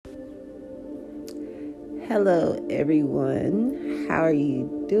Hello, everyone. How are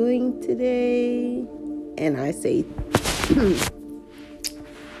you doing today? And I say,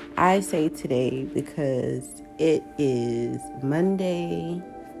 I say today because it is Monday,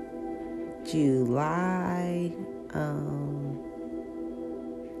 July.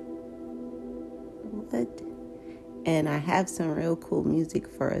 What? And I have some real cool music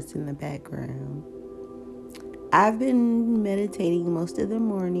for us in the background. I've been meditating most of the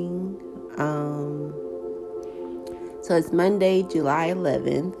morning. So it's Monday, July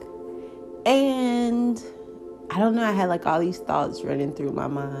 11th. And I don't know, I had like all these thoughts running through my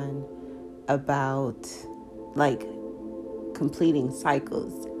mind about like completing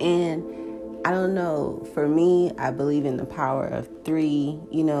cycles. And I don't know, for me, I believe in the power of 3.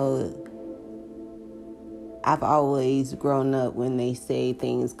 I've always grown up when they say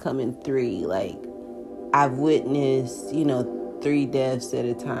things come in 3. Like I've witnessed, 3 deaths at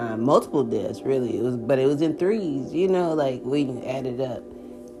a time, multiple deaths really. But it was in 3s, like when you add it up.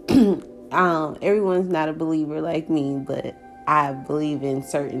 Everyone's not a believer like me, but I believe in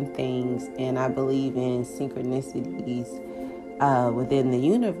certain things, and I believe in synchronicities within the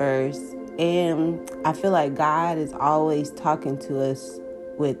universe. And I feel like God is always talking to us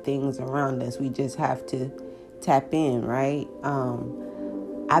with things around us. We just have to tap in, right?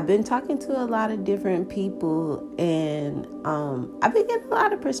 I've been talking to a lot of different people, and I've been getting a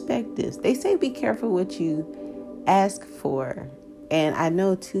lot of perspectives. They say be careful what you ask for. And I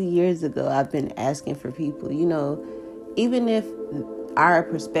know 2 years ago, I've been asking for people, even if our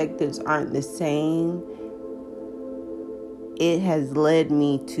perspectives aren't the same, it has led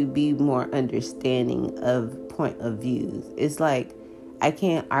me to be more understanding of point of views. It's like, I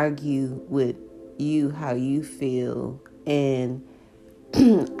can't argue with you how you feel, and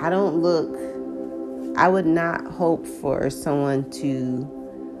I would not hope for someone to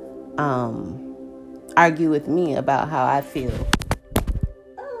argue with me about how I feel.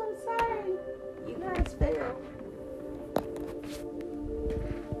 Oh, I'm sorry. You guys fell.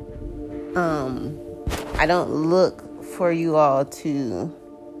 I don't look for you all to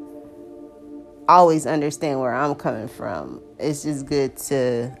always understand where I'm coming from. It's just good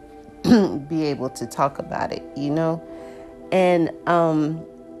to be able to talk about it, And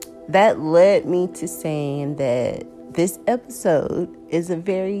that led me to saying that this episode is a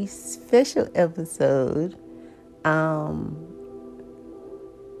very special episode.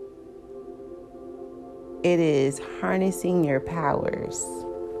 It is harnessing your powers.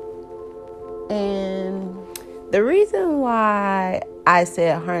 And the reason why I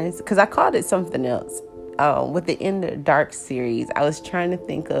said harness, because I called it something else. With the In the Dark series, I was trying to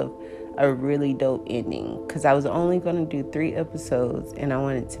think of a really dope ending, because I was only going to do 3 episodes, and I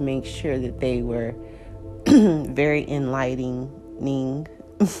wanted to make sure that they were very enlightening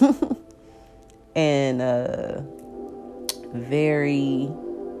and very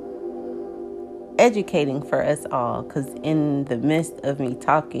educating for us all, because in the midst of me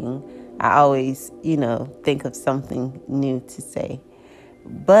talking, I always, think of something new to say.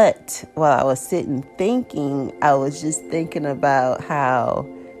 But while I was sitting thinking, I was just thinking about how,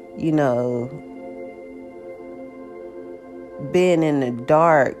 being in the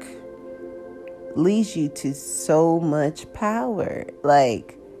dark leads you to so much power.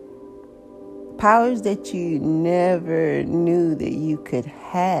 Like, powers that you never knew that you could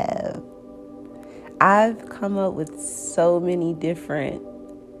have. I've come up with so many different,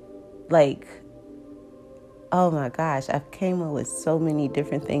 oh my gosh, I've came up with so many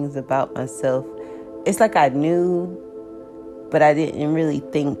different things about myself. It's like I knew, but I didn't really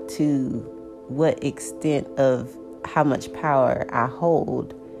think to what extent of how much power I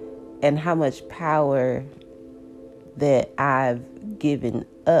hold and how much power that I've given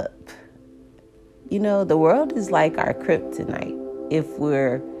up. The world is like our kryptonite if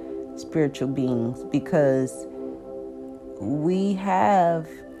we're spiritual beings, because we have,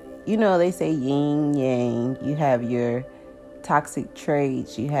 they say yin yang. You have your toxic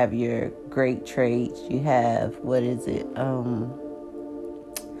traits, you have your great traits, you have,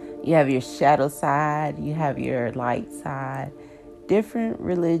 you have your shadow side, you have your light side. Different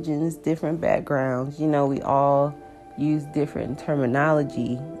religions, different backgrounds, we all use different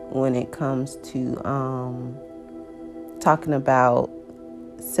terminology when it comes to talking about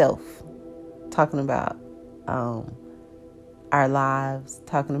self, talking about our lives,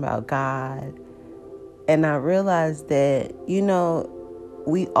 talking about God. And I realized that,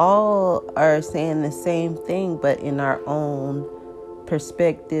 we all are saying the same thing, but in our own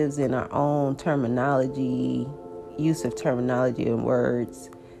perspectives, in our own terminology, use of terminology and words,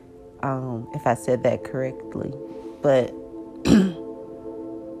 if I said that correctly. But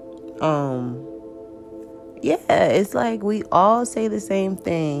yeah, it's like we all say the same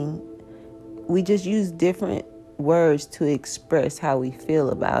thing. We just use different words to express how we feel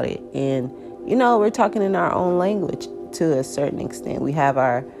about it. And, we're talking in our own language to a certain extent. We have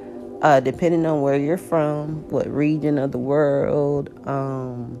our, depending on where you're from, what region of the world,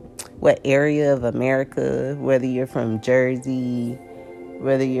 what area of America, whether you're from Jersey,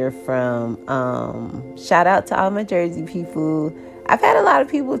 whether you're from, shout out to all my Jersey people. I've had a lot of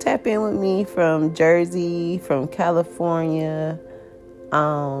people tap in with me from Jersey, from California,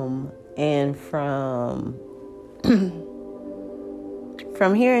 and from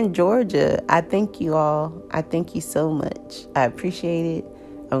here in Georgia. I thank you all. I thank you so much. I appreciate it.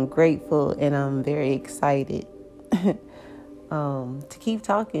 I'm grateful, and I'm very excited to keep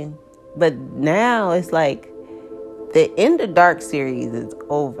talking. But now it's like the In the Dark series is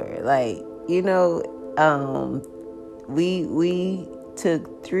over. Like, we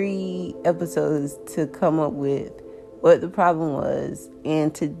took 3 episodes to come up with what the problem was,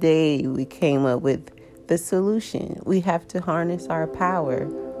 and today we came up with the solution. We have to harness our power.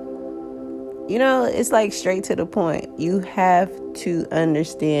 It's like straight to the point. You have to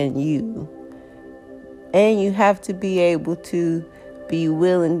understand you, and you have to be able to be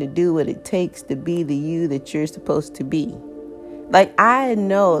willing to do what it takes to be the you that you're supposed to be. Like, I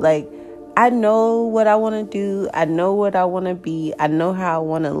know what I want to do. I know what I want to be. I know how I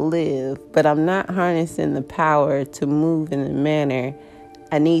want to live, but I'm not harnessing the power to move in the manner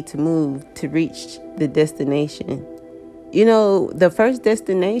I need to move to reach the destination. The first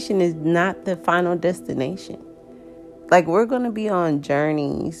destination is not the final destination. Like, we're going to be on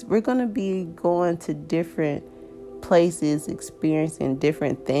journeys. We're going to be going to different places, experiencing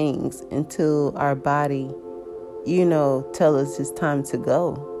different things until our body, tell us it's time to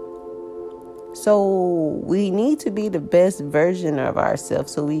go. So we need to be the best version of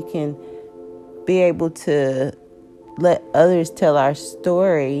ourselves so we can be able to let others tell our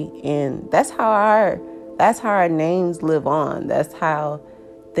story. And that's how our names live on. That's how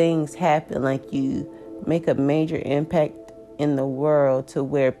things happen. Like, you make a major impact in the world to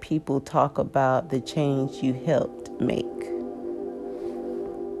where people talk about the change you helped make.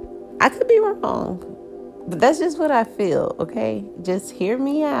 I could be wrong, but that's just what I feel. Okay, just hear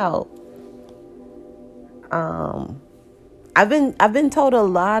me out. I've been told a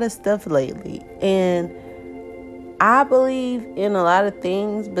lot of stuff lately, and I believe in a lot of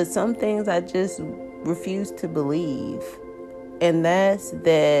things, but some things I just refuse to believe. And that's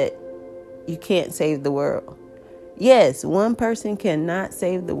that you can't save the world. Yes, one person cannot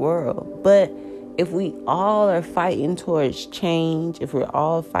save the world, but if we all are fighting towards change, if we're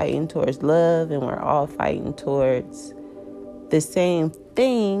all fighting towards love, and we're all fighting towards the same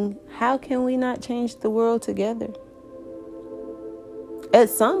thing, how can we not change the world together? At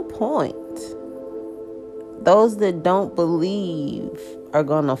some point, those that don't believe are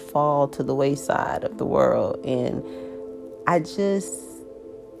going to fall to the wayside of the world. And I just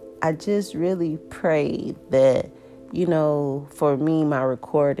really pray that, for me, my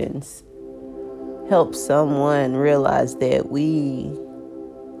recordings help someone realize that we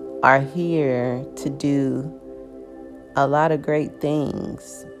are here to do a lot of great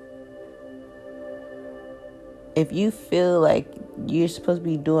things. If you feel like you're supposed to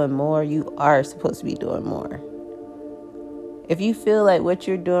be doing more, you are supposed to be doing more. If you feel like what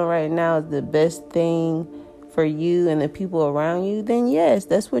you're doing right now is the best thing for you and the people around you, then yes,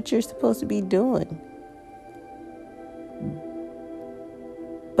 that's what you're supposed to be doing.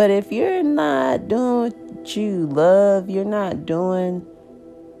 But if you're not doing what you love, you're not doing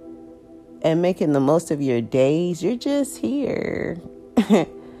and making the most of your days, you're just here.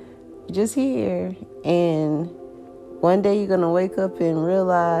 Just here. And one day you're going to wake up and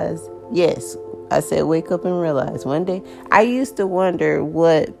realize, yes, I said wake up and realize. One day, I used to wonder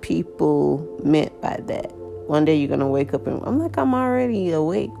what people meant by that. One day you're going to wake up and I'm like, I'm already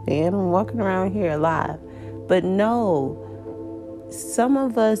awake, man. I'm walking around here alive. But no, some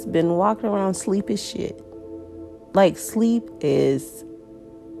of us been walking around sleep as shit. Like, sleep is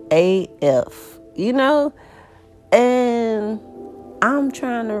AF, and I'm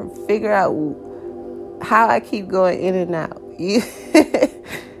trying to figure out how I keep going in and out.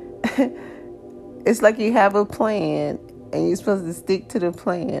 It's like you have a plan and you're supposed to stick to the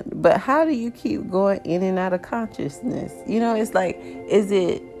plan, but how do you keep going in and out of consciousness? It's like, is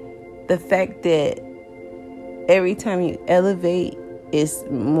it the fact that every time you elevate, it's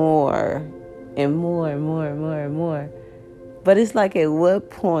more and more and more and more and more? But it's like, at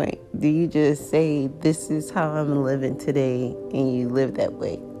what point do you just say, this is how I'm living today, and you live that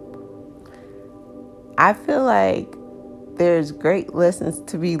way? I feel like there's great lessons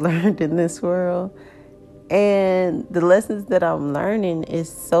to be learned in this world, And the lessons that I'm learning is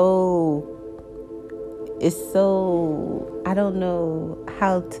so, I don't know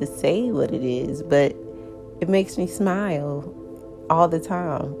how to say what it is, but it makes me smile all the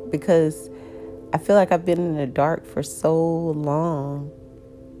time because I feel like I've been in the dark for so long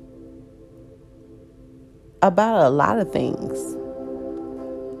about a lot of things.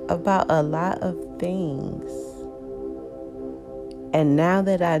 And now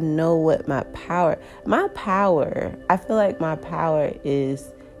that I know what my power, I feel like my power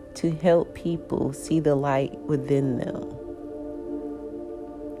is to help people see the light within them.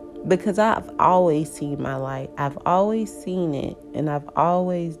 Because I've always seen my light. I've always seen it. And I've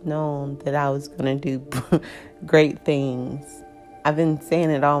always known that I was going to do great things. I've been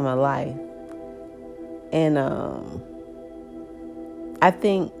saying it all my life. And I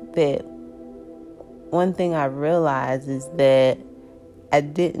think that one thing I realized is that I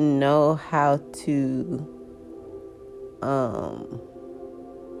didn't know how to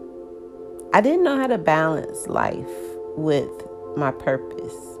balance life with my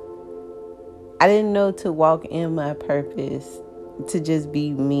purpose. I didn't know to walk in my purpose, to just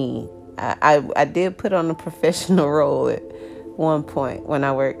be me. I did put on a professional role at one point when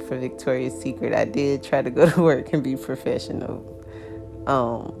I worked for Victoria's Secret. I did try to go to work and be professional.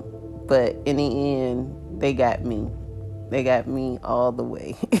 But in the end, they got me. They got me all the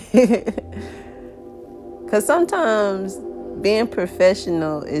way. Because sometimes being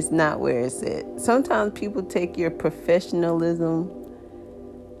professional is not where it's at. Sometimes people take your professionalism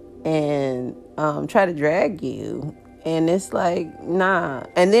and try to drag you. And it's like, nah.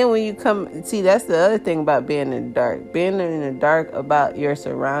 And then when you come, see, that's the other thing about being in the dark. Being in the dark about your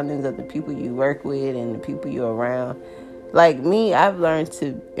surroundings, of the people you work with and the people you're around. Like me, I've learned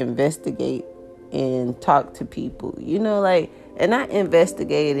to investigate and talk to people, and not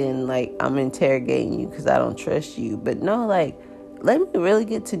investigating like I'm interrogating you because I don't trust you, but no, like, let me really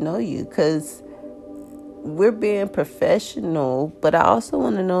get to know you, because we're being professional, but I also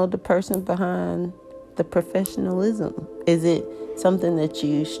want to know the person behind the professionalism. Is it something that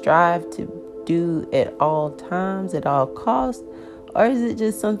you strive to do at all times, at all costs, or is it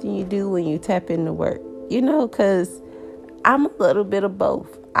just something you do when you tap into work? Because I'm a little bit of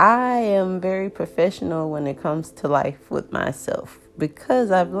both. I am very professional when it comes to life with myself,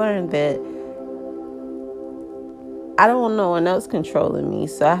 because I've learned that I don't want no one else controlling me,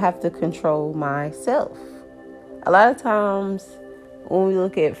 so I have to control myself. A lot of times when we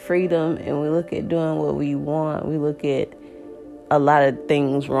look at freedom and we look at doing what we want, we look at a lot of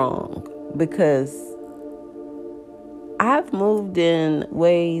things wrong, because I've moved in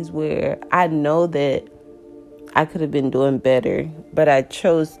ways where I know that I could have been doing better, but I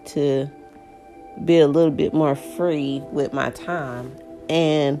chose to be a little bit more free with my time.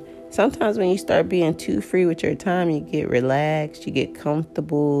 And sometimes when you start being too free with your time, you get relaxed, you get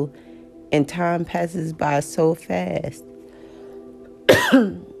comfortable, and time passes by so fast.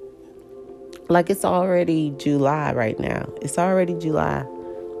 Like, it's already July right now. It's already July.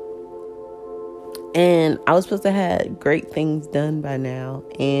 And I was supposed to have great things done by now,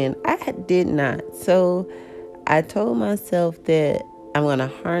 and I did not. So I told myself that I'm going to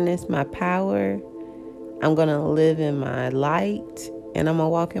harness my power, I'm going to live in my light, and I'm going to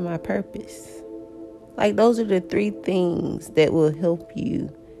walk in my purpose. Like, those are the 3 things that will help you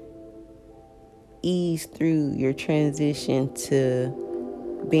ease through your transition to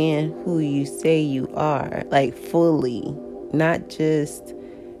being who you say you are, like fully, not just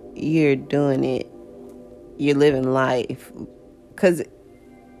you're doing it, you're living life. Because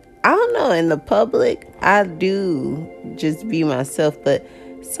I don't know, in the public, I do just be myself, but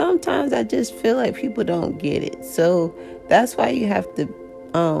sometimes I just feel like people don't get it. So that's why you have to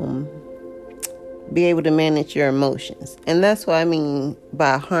be able to manage your emotions. And that's what I mean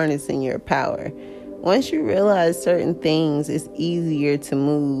by harnessing your power. Once you realize certain things, it's easier to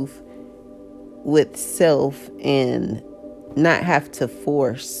move with self and not have to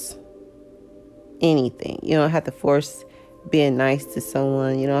force anything. You don't have to force being nice to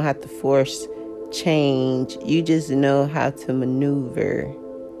someone. You don't have to force change. You just know how to maneuver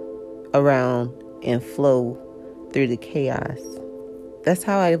around and flow through the chaos. That's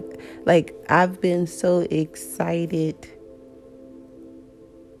how I've been so excited.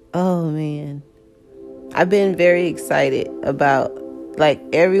 Oh man. I've been very excited about, like,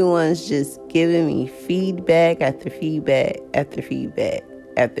 everyone's just giving me feedback after feedback after feedback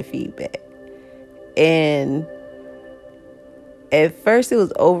after feedback. And at first it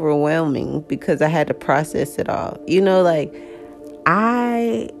was overwhelming because I had to process it all.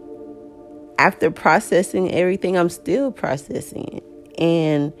 After processing everything, I'm still processing it.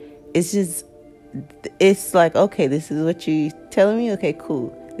 And it's just it's like, okay, this is what you telling me. Okay,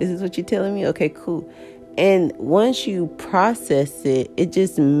 cool. This is what you're telling me. Okay, cool. And once you process it, it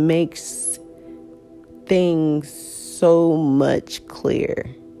just makes things so much clearer.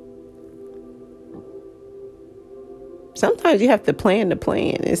 Sometimes you have to plan the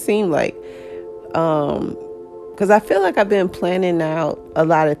plan. It seemed like, because I feel like I've been planning out a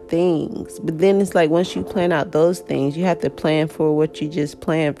lot of things, but then it's like once you plan out those things, you have to plan for what you just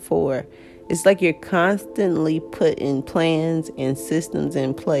planned for. It's like you're constantly putting plans and systems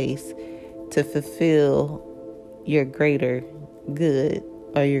in place to fulfill your greater good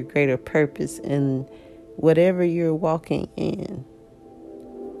or your greater purpose in whatever you're walking in.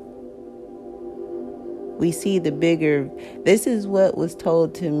 We see the bigger. This is what was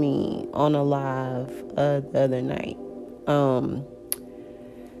told to me on a live the other night.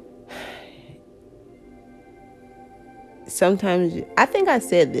 Sometimes, I think I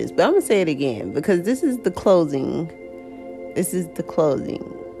said this, but I'm going to say it again because this is the closing.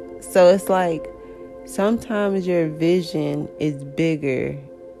 So it's like sometimes your vision is bigger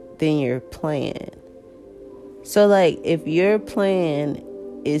than your plan. So like if your plan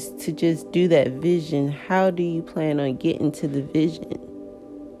is to just do that vision, how do you plan on getting to the vision?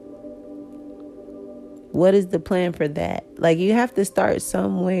 What is the plan for that? Like you have to start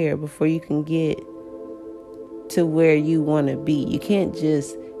somewhere before you can get to where you want to be. You can't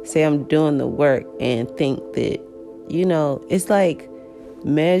just say I'm doing the work and think that, it's like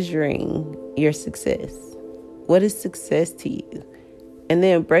measuring your success. What is success to you? And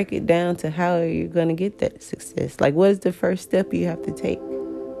then break it down to how you're going to get that success. Like what is the first step you have to take?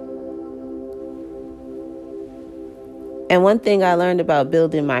 And one thing I learned about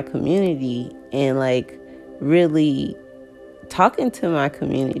building my community and like really talking to my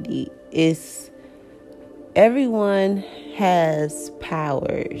community is everyone has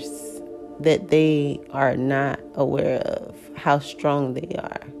powers that they are not aware of, how strong they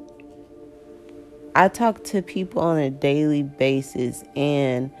are. I talk to people on a daily basis,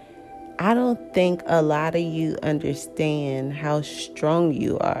 and I don't think a lot of you understand how strong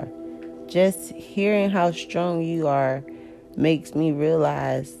you are. Just hearing how strong you are makes me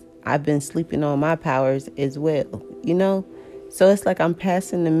realize I've been sleeping on my powers as well, So it's like I'm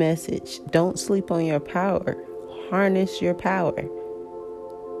passing the message. Don't sleep on your power. Harness your power.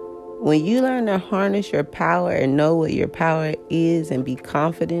 When you learn to harness your power and know what your power is and be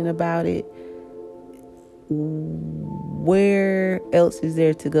confident about it, where else is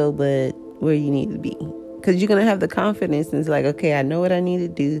there to go but where you need to be? Because you're going to have the confidence and it's like, okay, I know what I need to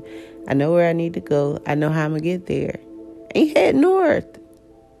do. I know where I need to go. I know how I'm going to get there. And you head north.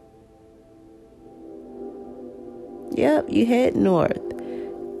 Yep, you head north.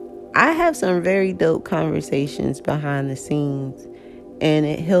 I have some very dope conversations behind the scenes, and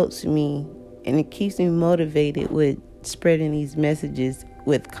it helps me and it keeps me motivated with spreading these messages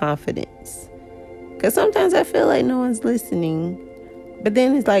with confidence. Because sometimes I feel like no one's listening, but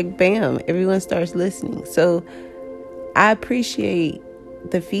then it's like, bam, everyone starts listening. So I appreciate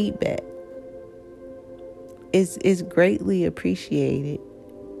the feedback. It's greatly appreciated.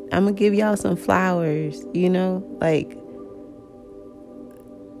 I'm going to give y'all some flowers, like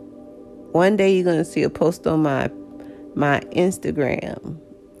one day you're going to see a post on my Instagram.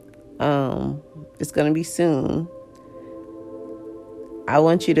 It's going to be soon. I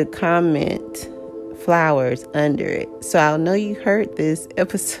want you to comment flowers under it, so I'll know you heard this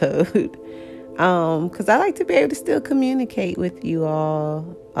episode. Because I like to be able to still communicate with you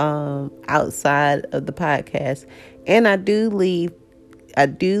all outside of the podcast, and I do leave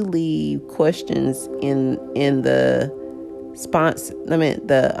questions in the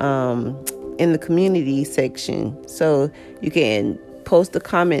in the community section, so you can post a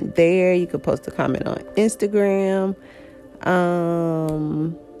comment there. You can post a comment on Instagram.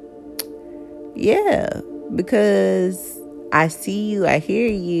 Because I see you, I hear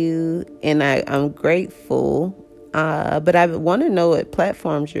you, and I'm grateful. But I want to know what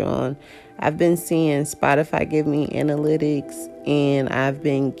platforms you're on. I've been seeing Spotify give me analytics, and I've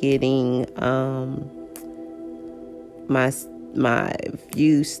been getting my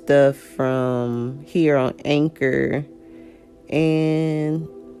view stuff from here on Anchor, and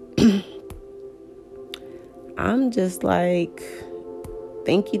I'm just like,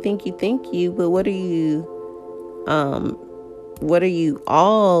 thank you. But what are you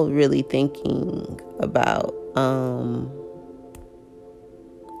all really thinking about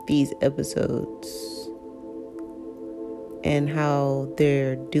these episodes and how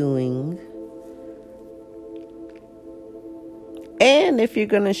they're doing? And if you're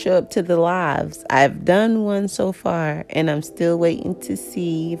going to show up to the lives, I've done one so far, and I'm still waiting to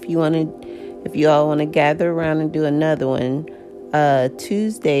see if you want to If you all want to gather around and do another one,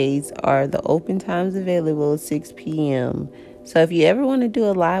 Tuesdays are the open times available, 6 p.m. So if you ever want to do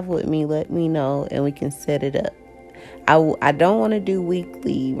a live with me, let me know and we can set it up. I don't want to do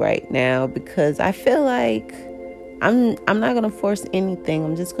weekly right now because I feel like I'm not going to force anything.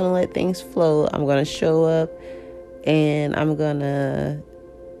 I'm just going to let things flow. I'm going to show up and I'm going to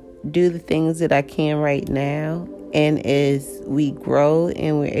do the things that I can right now. And as we grow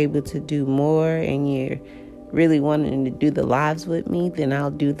and we're able to do more and you're really wanting to do the lives with me, then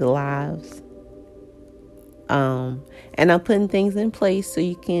I'll do the lives. And I'm putting things in place so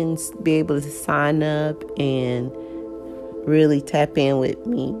you can be able to sign up and really tap in with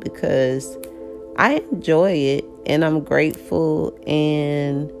me because I enjoy it and I'm grateful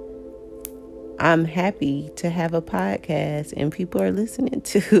and I'm happy to have a podcast and people are listening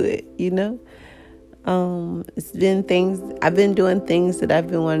to it, It's been I've been doing things that I've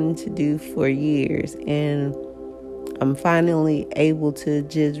been wanting to do for years and I'm finally able to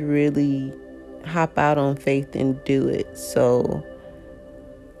just really hop out on faith and do it. So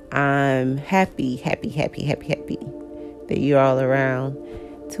I'm happy that you're all around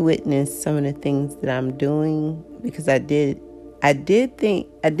to witness some of the things that I'm doing because I did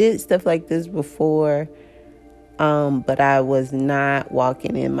stuff like this before, but I was not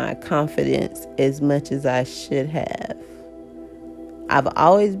walking in my confidence as much as I should have. I've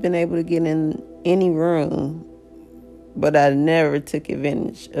always been able to get in any room, but I never took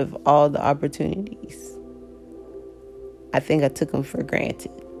advantage of all the opportunities. I think I took them for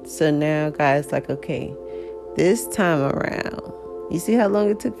granted. So now, guys, okay, this time around, you see how long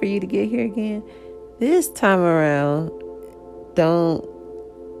it took for you to get here again? This time around, don't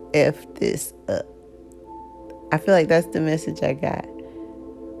F this up. I feel like that's the message I got.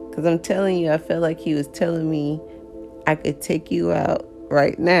 Because I'm telling you, I felt like he was telling me I could take you out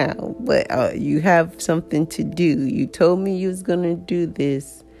right now, but you have something to do. You told me you was going to do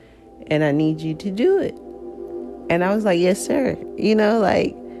this, and I need you to do it. And I was like, yes, sir.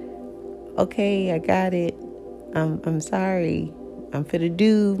 Okay, I got it. I'm sorry. I'm finna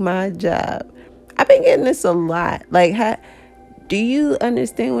do my job. I've been getting this a lot. Do you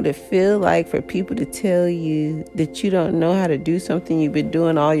understand what it feels like for people to tell you that you don't know how to do something you've been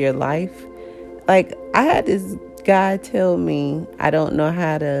doing all your life? I had this guy tell me I didn't know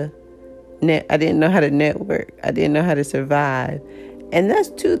how to network. I didn't know how to survive. And that's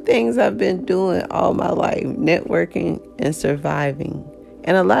two things I've been doing all my life, networking and surviving.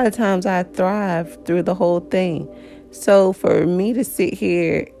 And a lot of times I thrive through the whole thing. So for me to sit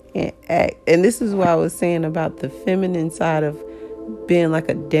here and act, and this is what I was saying about the feminine side of being like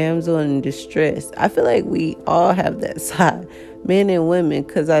a damsel in distress. I feel like we all have that side, men and women,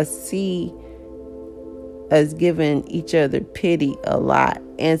 because I see us giving each other pity a lot.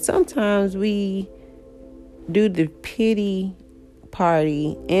 And sometimes we do the pity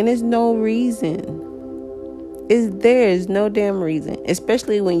party and there's no reason. There's no damn reason,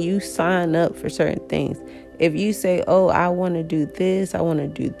 especially when you sign up for certain things. If you say, oh, I want to do this, I want to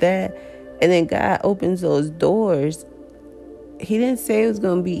do that, and then God opens those doors, he didn't say it was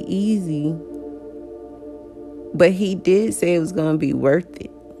going to be easy, but he did say it was going to be worth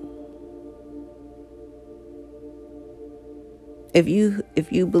it. If you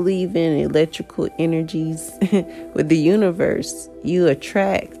believe in electrical energies with the universe, you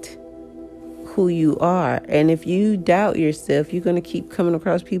attract who you are. And if you doubt yourself, you're going to keep coming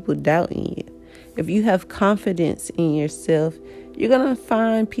across people doubting you. If you have confidence in yourself, you're going to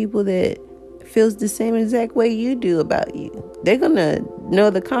find people that feels the same exact way you do about you. They're going to know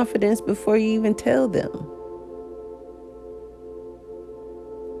the confidence before you even tell them.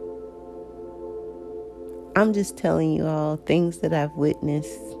 I'm just telling you all things that I've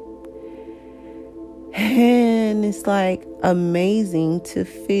witnessed. And it's amazing to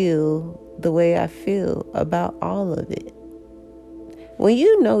feel the way I feel about all of it. When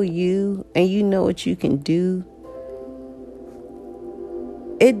you know you and you know what you can do,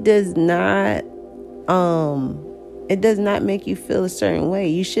 it does not make you feel a certain way.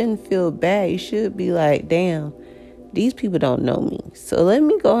 You shouldn't feel bad. You should be like, damn, these people don't know me. So let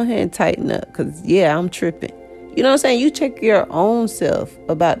me go ahead and tighten up because, yeah, I'm tripping. You know what I'm saying? You check your own self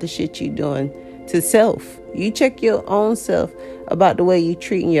about the shit you're doing to self. You check your own self about the way you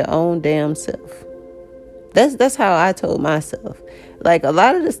treating your own damn self. That's how I told myself. A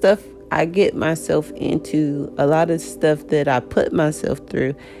lot of the stuff I get myself into, a lot of stuff that I put myself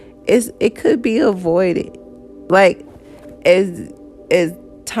through, it could be avoided. As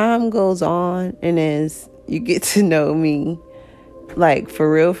time goes on and as you get to know me,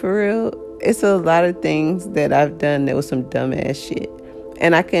 for real, it's a lot of things that I've done that was some dumbass shit.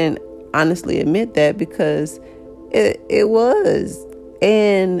 And I can honestly admit that because it was.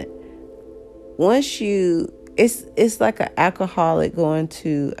 And once it's like an alcoholic going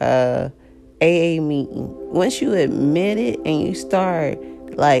to a AA meeting. Once you admit it and you start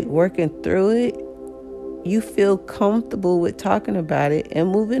like working through it, you feel comfortable with talking about it and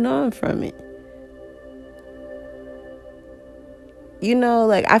moving on from it.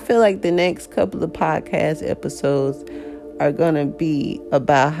 Like I feel like the next couple of podcast episodes are going to be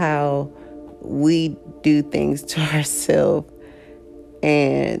about how we do things to ourselves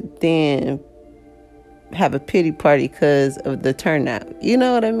and then have a pity party because of the turnout. You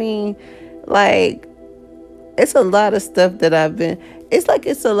know what I mean? Like, it's a lot of stuff that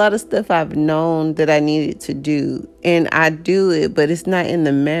it's a lot of stuff I've known that I needed to do. And I do it, but it's not in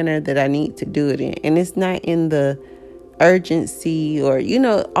the manner that I need to do it in. And it's not in the urgency or,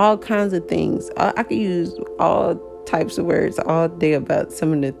 all kinds of things. I could use all types of words all day about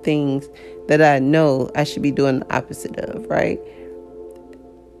some of the things that I know I should be doing the opposite of, right?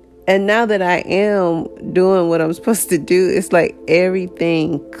 And now that I am doing what I'm supposed to do, it's like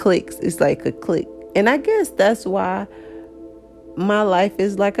everything clicks. It's like a click. And I guess that's why my life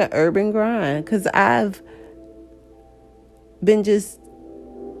is like an urban grind, because I've been just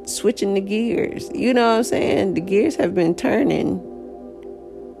switching the gears. You know what I'm saying? The gears have been turning.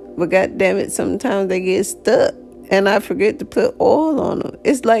 But God damn it, sometimes they get stuck and I forget to put oil on them.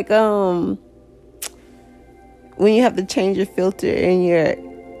 It's like when you have to change your filter in your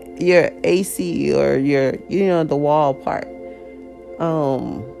AC or the wall part.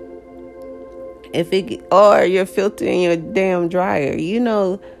 Or your filter in your damn dryer.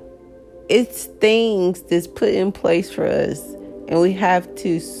 It's things that's put in place for us, and we have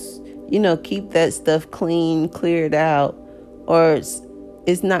to keep that stuff clean, cleared out, or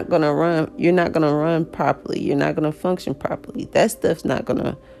it's not gonna run. You're not gonna run properly. You're not gonna function properly. That stuff's not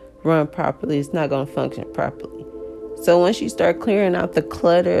gonna run properly. It's not gonna function properly. So once you start clearing out the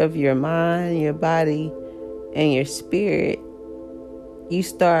clutter of your mind, your body, and your spirit, you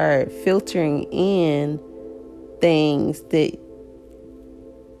start filtering in things that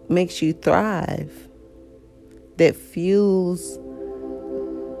makes you thrive, that fuels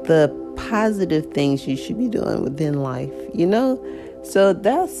the positive things you should be doing within life, So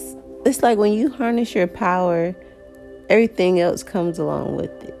it's like when you harness your power, everything else comes along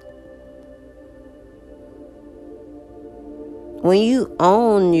with it. When you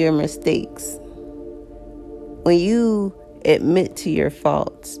own your mistakes, when you admit to your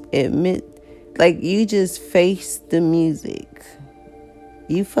faults, you just face the music.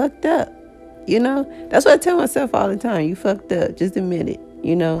 You fucked up, That's what I tell myself all the time. You fucked up. Just admit it,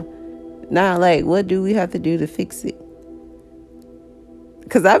 Now, what do we have to do to fix it?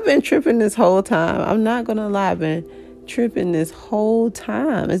 Because I've been tripping this whole time. I'm not going to lie. I've been tripping this whole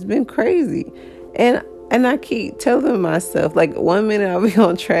time. It's been crazy. And I keep telling myself, 1 minute I'll be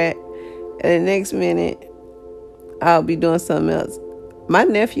on track, and the next minute I'll be doing something else. My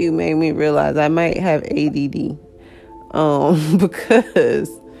nephew made me realize I might have ADD. Because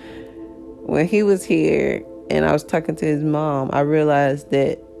when he was here and I was talking to his mom, I realized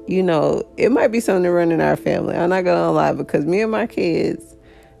that, it might be something to run in our family. I'm not going to lie, because me and my kids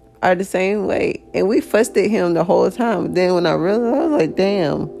are the same way. And we fussed at him the whole time. But then when I realized, I was like,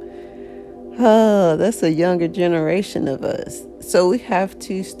 damn. Oh, that's a younger generation of us. So we have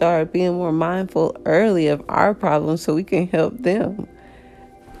to start being more mindful early of our problems so we can help them.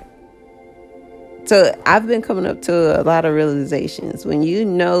 So I've been coming up to a lot of realizations. When you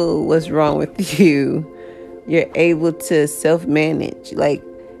know what's wrong with you, you're able to self-manage.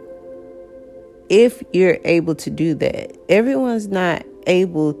 If you're able to do that, everyone's not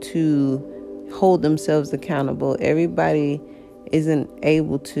able to hold themselves accountable. Everybody isn't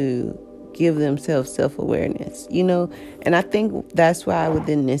able to give themselves self-awareness, and I think that's why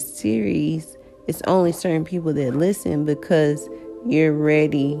within this series it's only certain people that listen, because you're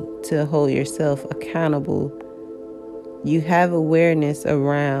ready to hold yourself accountable. You have awareness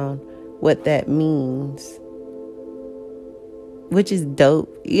around what that means, which is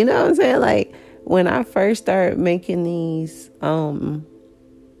dope. You know what I'm saying? When I first started making these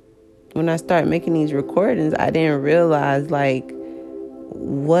recordings, I didn't realize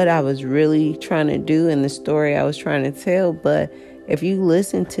what I was really trying to do and the story I was trying to tell. But if you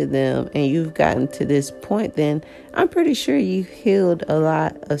listen to them and you've gotten to this point, then I'm pretty sure you've healed a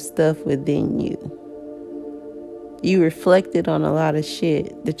lot of stuff within you. You reflected on a lot of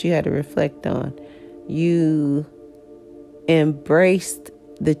shit that you had to reflect on. You embraced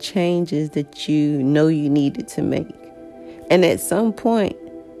the changes that you know you needed to make. And at some point,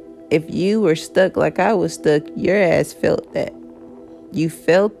 if you were stuck like I was stuck, your ass felt that. You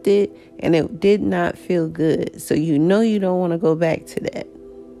felt it and it did not feel good. So you know you don't want to go back to that.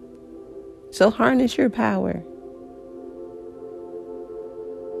 So harness your power.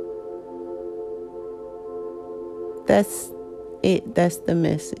 That's it. That's the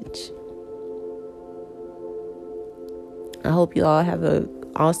message. I hope you all have an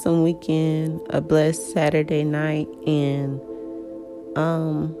awesome weekend, a blessed Saturday night, and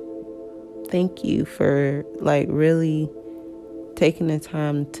thank you for really taking the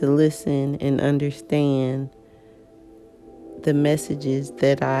time to listen and understand the messages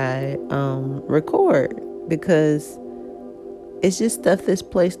that I record, because it's just stuff that's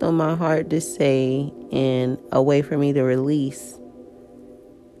placed on my heart to say, and a way for me to release,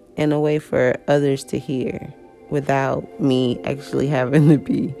 and a way for others to hear without me actually having to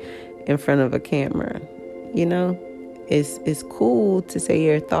be in front of a camera. You know, it's cool to say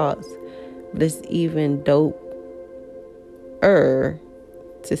your thoughts, but it's even doper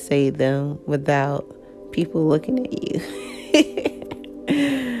to say them without people looking at you.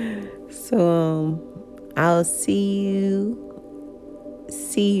 So I'll see you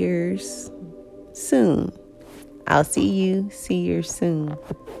seers soon. I'll see you seers soon.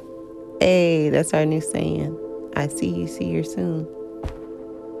 Hey, that's our new saying. I see you seers soon.